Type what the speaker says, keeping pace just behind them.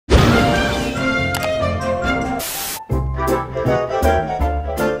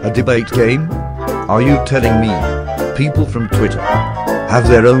A debate game? Are you telling me people from Twitter have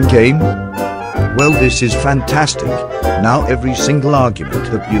their own game? Well, this is fantastic. Now every single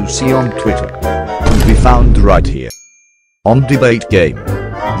argument that you see on Twitter can be found right here on Debate Game.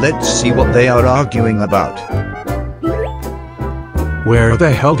 Let's see what they are arguing about. Where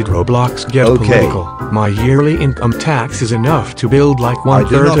the hell did Roblox get political? My yearly income tax is enough to build like 1/3 of a bomb. I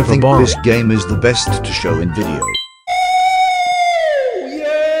do not think this game is the best to show in video.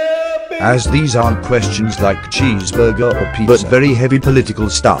 As these aren't questions like cheeseburger or pizza, but very heavy political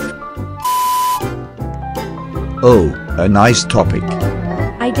stuff. Oh, a nice topic.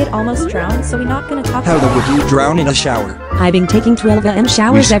 I did almost drown, so we're not gonna talk How about would you drown in a shower? I've been taking 12 AM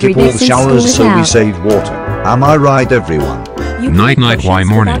showers every We day skip all the since school showers is so we out. save water. Am I right, everyone? You Night, can night, make why questions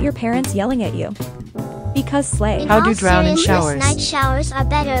morning? without your parents yelling at you. Because slay. How do you drown in showers? Night showers are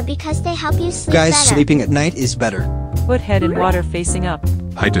better because they help you sleep Guys, better. sleeping at night is better. Put head in water facing up.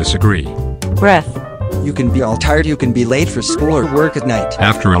 I disagree. Breath. You can be all tired, you can be late for school or work at night.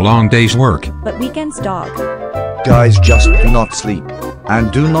 After a long day's work. But weekends dog. Guys, just do not sleep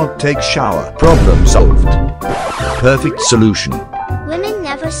and do not take shower. Problem solved. Perfect solution. Women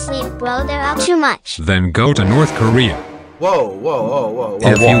never sleep, bro. They're up too much. Then go to North Korea. Whoa.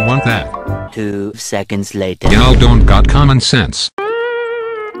 If you want that. 2 seconds later. Y'all don't got common sense.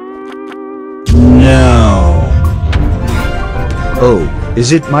 No. Oh,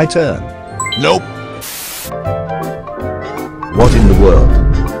 is it my turn? Nope. What in the world?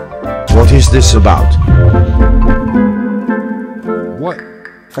 What is this about? What?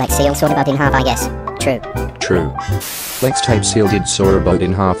 Flex seal sort about in half, I guess. True. True. Flex Tape Seal did saw a boat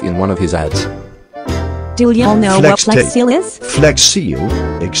in half in one of his ads. Do y'all know what Flex Seal is? Flex Seal?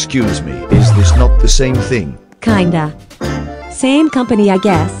 Excuse me, is this not the same thing? Kinda. Same company, I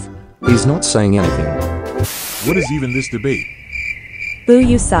guess. He's not saying anything. What is even this debate? Boo,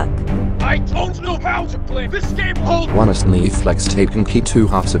 you suck. I don't know how to play this game. Hold. Honestly, if Flex Tape can keep two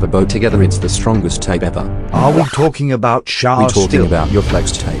halves of a boat together, it's the strongest tape ever. Are we talking about shower We're talking still? about your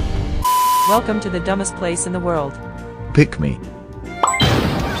Flex Tape. Welcome to the dumbest place in the world. Pick me.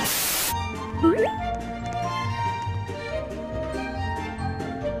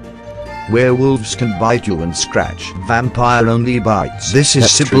 Werewolves can bite you and scratch. Vampire only bites. This is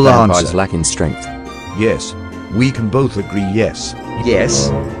That's simple true, vampires answer. lack in strength. Yes. We can both agree yes. Yes.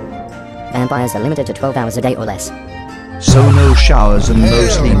 Vampires are limited to 12 hours a day or less. So no showers and no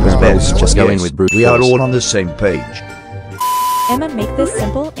sleep is best. Just go in Yes, with brute we are force. all on the same page. Emma, make this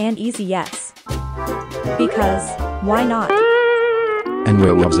simple and easy, yes. Because, why not? And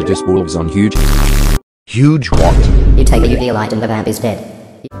werewolves are just wolves on huge. Huge what? You take a UV light and the vamp is dead.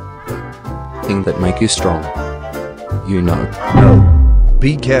 Thing that make you strong. You know. No.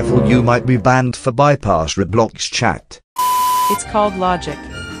 Be careful, you might be banned for bypass Roblox chat. It's called logic.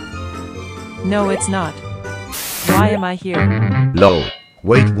 No, it's not. Why am I here? Lol.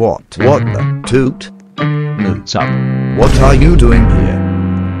 Wait, what? What the toot? What's up? What are you doing here?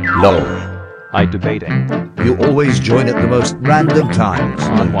 Lol. I debating. You always join at the most random times.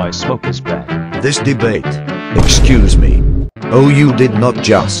 On why smoke is bad. This debate. Excuse me. Oh, you did not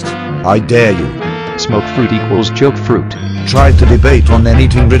just. I dare you. Smoke fruit equals joke fruit. Try to debate on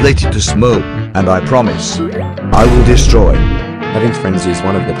anything related to smoke, and I promise, I will destroy. Having friends is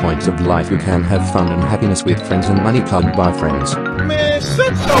one of the points of life. You can have fun and happiness with friends, and money can't buy friends. Man,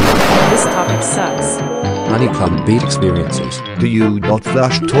 shut up. This topic sucks. Money can't beat experiences. Do you not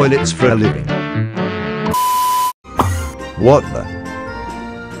flush toilets for a living? What the?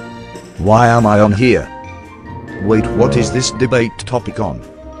 Why am I on here? Wait, what is this debate topic on?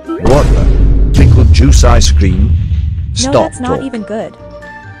 What the? Pickled juice ice cream? Stop. No, that's not talk. even good.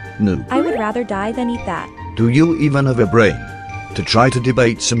 No. I would rather die than eat that. Do you even have a brain to try to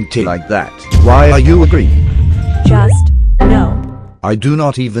debate some tea like that? Why are you agreeing? Just, no. I do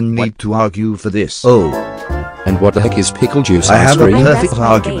not even need to argue for this. Oh. And what the heck is pickle juice I ice have a cream? perfect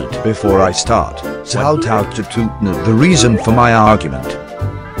argument before I start. Shout out to Tootno. The reason for my argument.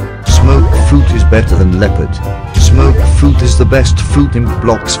 Smoked fruit is better than leopard. Smoked fruit is the best fruit in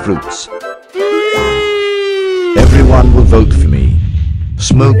Roblox fruits. Everyone will vote for me.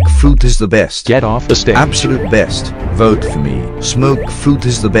 Smoked fruit is the best. Get off the stage. Absolute best. Vote for me. Smoked fruit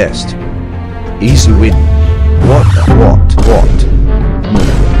is the best. Easy win. What? No.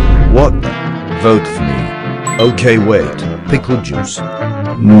 What? Vote for me. Okay, wait. Pickle juice.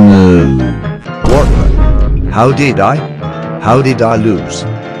 No. What? How did I lose?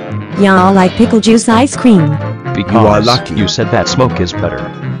 Y'all like pickle juice ice cream. Because you are lucky. You said that smoke is better.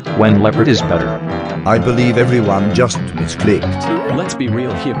 When leopard is better. I believe everyone just misclicked. Let's be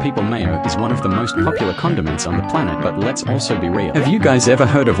real here, people. Mayo is one of the most popular condiments on the planet, but let's also be real. Have you guys ever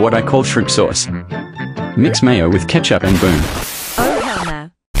heard of what I call shrimp sauce? Mix mayo with ketchup and boom. Oh hell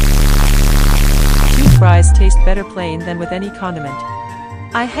no. Cheese fries taste better plain than with any condiment.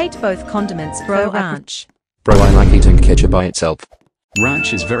 I hate both condiments, bro. Ranch. Bro, I like eating ketchup by itself.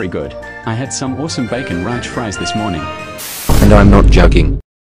 Ranch is very good. I had some awesome bacon ranch fries this morning. And I'm not joking.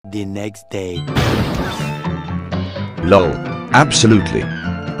 The next day. Lol. Absolutely.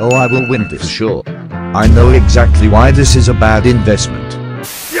 Oh, I will win this for sure. I know exactly why this is a bad investment.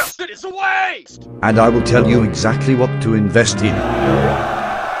 Yes, it is a waste! And I will tell you exactly what to invest in.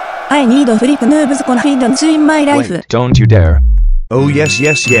 I need a flip noobs confidence in my life. Wait, don't you dare. Oh yes,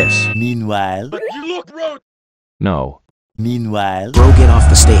 yes, yes. Meanwhile. But you look rude! No. Meanwhile. Bro, get off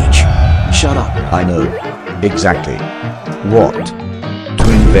the stage. Shut up. I know. Exactly. What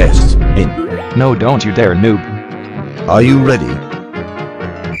to invest in. No, don't you dare, noob. Are you ready?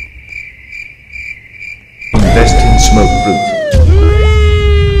 Invest in smoked fruit.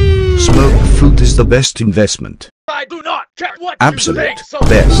 Smoked fruit is the best investment. I do not care what Absolute you think, so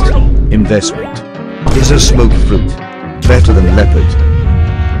best investment is a smoked fruit. Better than leopard.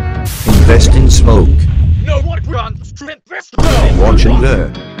 Invest in smoke. No one runs to invest. Watch and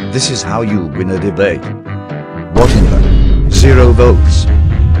learn. This is how you win a debate. What in the 0 votes?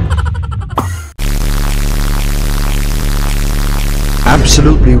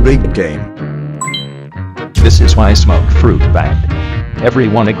 Absolutely rigged game. This is why smoke fruit bad.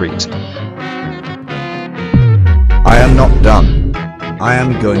 Everyone agrees. I am not done. I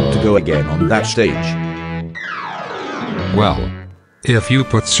am going to go again on that stage. Well, if you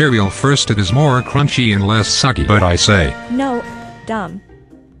put cereal first, it is more crunchy and less sucky. But I say, No, dumb.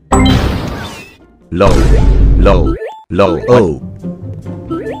 Low, low, low. Oh.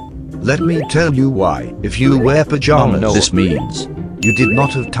 Let me tell you why. If you wear pajamas, Oh, no. this means you did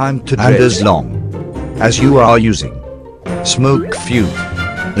not have time to dress. And as long as you are using smoke fruit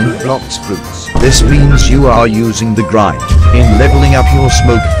in blocks fruits, this means you are using the grind in leveling up your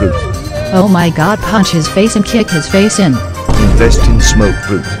smoke fruit. Oh my god, punch his face and kick his face in. Invest in smoke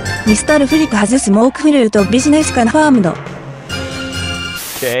fruit. Mr. Flick has smoke fruit business confirmed.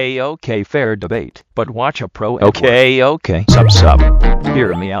 Okay, fair debate. But watch a pro. Okay. Sup.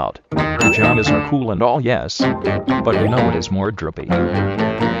 Hear me out. Pajamas are cool and all, yes. But you know what is more drippy?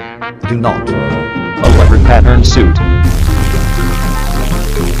 Do not. A leopard pattern suit.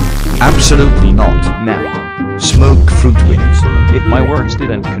 Absolutely not. Now, Smoke fruit wins. if my words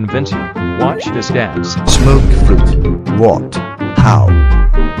didn't convince you, watch this dance. Smoke fruit. What? How?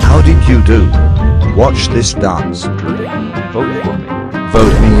 How did you do? Watch this dance. Vote for me.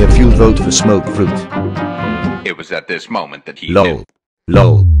 Vote me if you vote for smoke fruit. It was at this moment that he Lol. knew.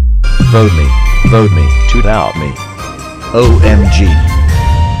 Lol. Vote me. Vote me. Toot out Me. OMG.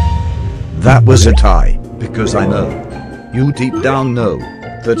 That was a tie, because I know. You deep down know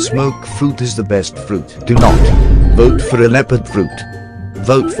that smoke fruit is the best fruit. Do not vote for a leopard fruit.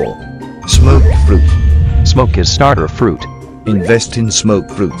 Vote for smoke fruit. Smoke is starter fruit. Invest in smoke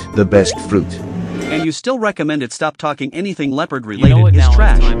fruit, the best fruit. And you still recommend it. Stop talking anything leopard You related know what, is now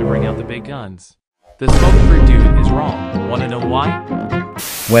trash. it's time to bring out the big guns. The smoke fruit dude is wrong. Wanna know why?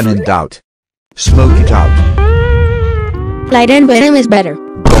 When in doubt, smoke it out. Light and venom is better.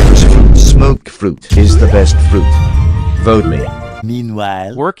 Blockers fruit, smoke fruit is the best fruit. Vote me.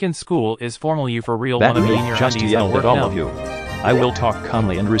 Meanwhile. Work in school is formal. You for real That wanna be in me your just undies at yelled work at all now? of you. I will talk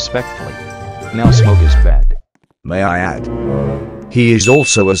calmly and respectfully. Now smoke is bad. May I add? He is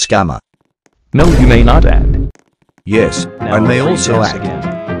also a scammer. No, you may not add. Yes, Now I may free also dance add.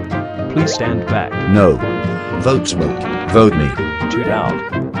 again. Please stand back. No. Vote smoke. Vote me. Toot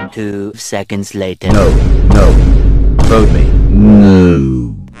out. 2 seconds later. No. No. Vote me.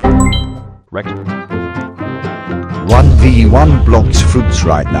 No. Wrecked. 1v1 blocks fruits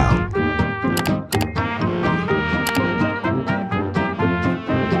right now.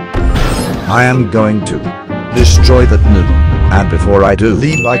 I am going to destroy that noob. And before I do,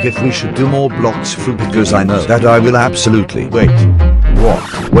 leave like if we should do more blocks fruit because I know that I will absolutely. Wait.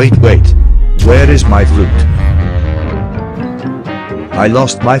 What? Wait. Where is my fruit? I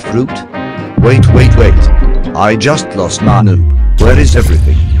lost my fruit? Wait. I just lost my noob. Where is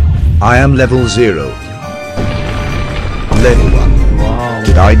everything? I am level 0. Level 1. Wow.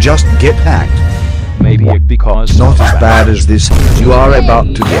 Did I just get hacked? Maybe because Not as bad as this you are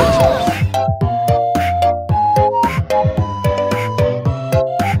about to get.